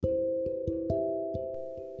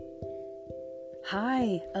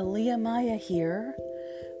Hi, Aleya here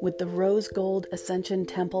with the Rose Gold Ascension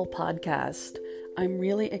Temple podcast. I'm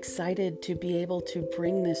really excited to be able to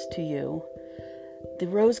bring this to you. The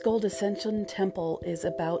Rose Gold Ascension Temple is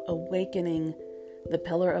about awakening the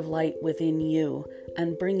pillar of light within you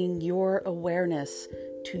and bringing your awareness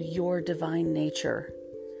to your divine nature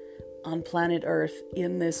on planet Earth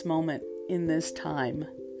in this moment, in this time.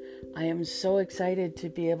 I am so excited to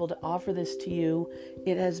be able to offer this to you.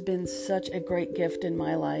 It has been such a great gift in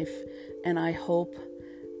my life, and I hope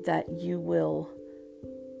that you will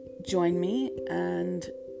join me and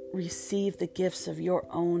receive the gifts of your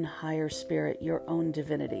own higher spirit, your own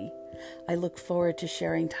divinity. I look forward to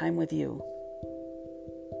sharing time with you.